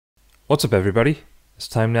What's up everybody? It's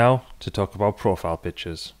time now to talk about profile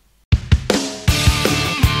pictures.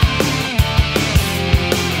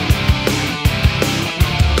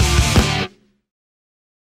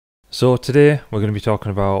 So today we're going to be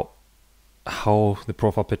talking about how the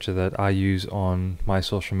profile picture that I use on my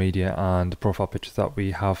social media and the profile picture that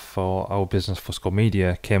we have for our business Fusco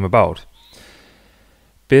Media came about.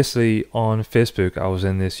 Basically on Facebook I was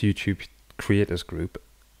in this YouTube creators group,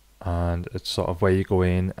 and it's sort of where you go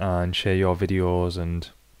in and share your videos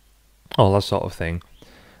and all that sort of thing.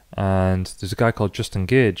 And there's a guy called Justin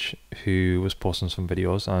Gage who was posting some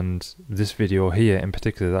videos, and this video here in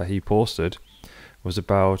particular that he posted was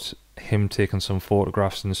about him taking some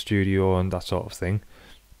photographs in the studio and that sort of thing.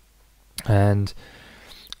 And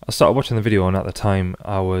I started watching the video, and at the time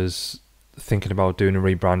I was thinking about doing a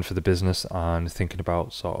rebrand for the business and thinking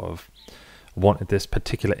about sort of wanted this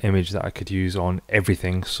particular image that I could use on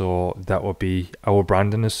everything, so that would be our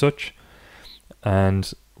branding as such.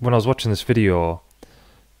 And when I was watching this video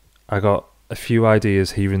I got a few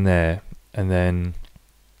ideas here and there, and then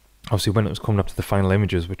obviously when it was coming up to the final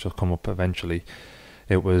images, which will come up eventually,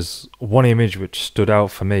 it was one image which stood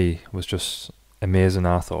out for me, was just amazing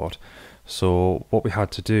I thought. So what we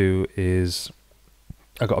had to do is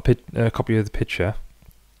I got a copy of the picture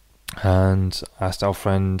and asked our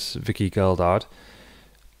friend Vicky Geldard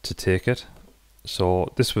to take it.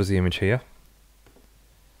 So this was the image here.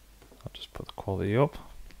 I'll just put the quality up.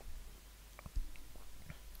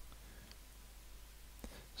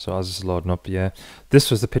 So as it's loading up, yeah, this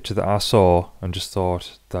was the picture that I saw and just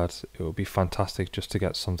thought that it would be fantastic just to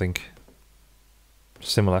get something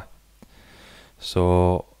similar.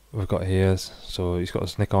 So we've got here, so he's got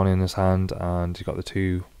his Nikon in his hand and he's got the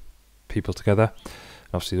two people together.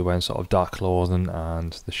 Obviously they're wearing sort of dark clothing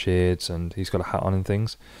and the shades, and he's got a hat on and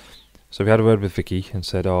things. So we had a word with Vicky and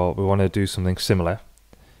said, oh, we want to do something similar.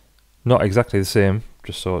 Not exactly the same,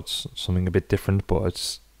 just so it's something a bit different, but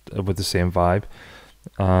it's with the same vibe.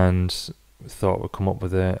 And thought we'd come up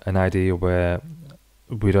with an idea where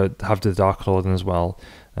we'd have the dark clothing as well,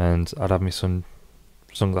 and I'd have my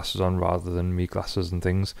sunglasses on rather than me glasses and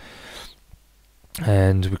things.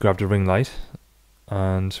 And we grabbed a ring light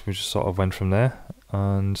and we just sort of went from there.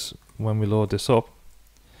 And when we load this up,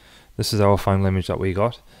 this is our final image that we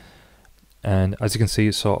got. And as you can see,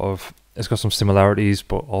 it's got some similarities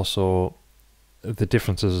but also the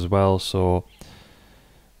differences as well. So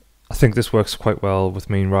I think this works quite well with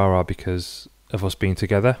me and Rara because of us being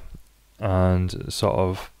together, and sort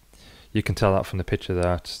of you can tell that from the picture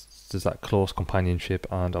that there's that close companionship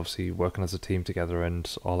and obviously working as a team together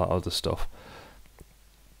and all that other stuff.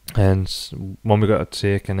 And when we got it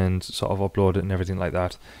taken and sort of uploaded and everything like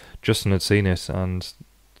that, Justin had seen it and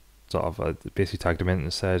sort of basically tagged him in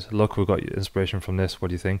and said, look, we've got inspiration from this, what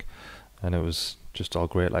do you think? And it was just all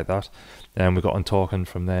great like that. And we got on talking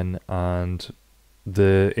from then, and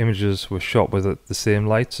the images were shot with the same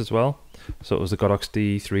lights as well. So it was the Godox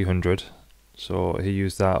D300, so he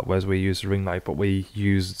used that, whereas we used the ring light, but we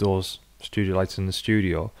used those studio lights in the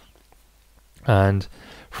studio. And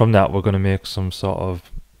from that we're going to make some sort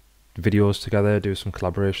of videos together, do some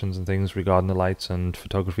collaborations and things regarding the lights and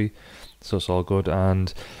photography, so it's all good.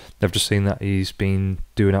 And I've just seen that he's been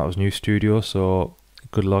doing out his new studio, so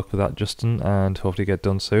good luck with that, Justin, and hopefully get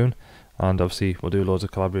done soon. And obviously we'll do loads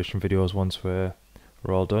of collaboration videos once we're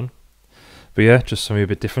all done. But yeah, just something a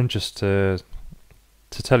bit different, just to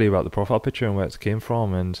tell you about the profile picture and where it came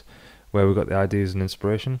from and where we got the ideas and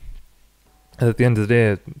inspiration. And at the end of the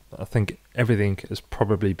day, I think everything is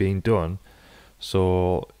probably being done,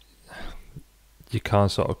 so you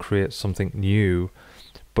can't sort of create something new,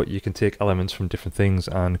 but you can take elements from different things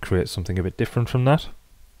and create something a bit different from that.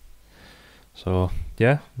 So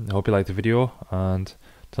yeah, I hope you liked the video, and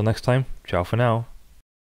till next time, ciao for now.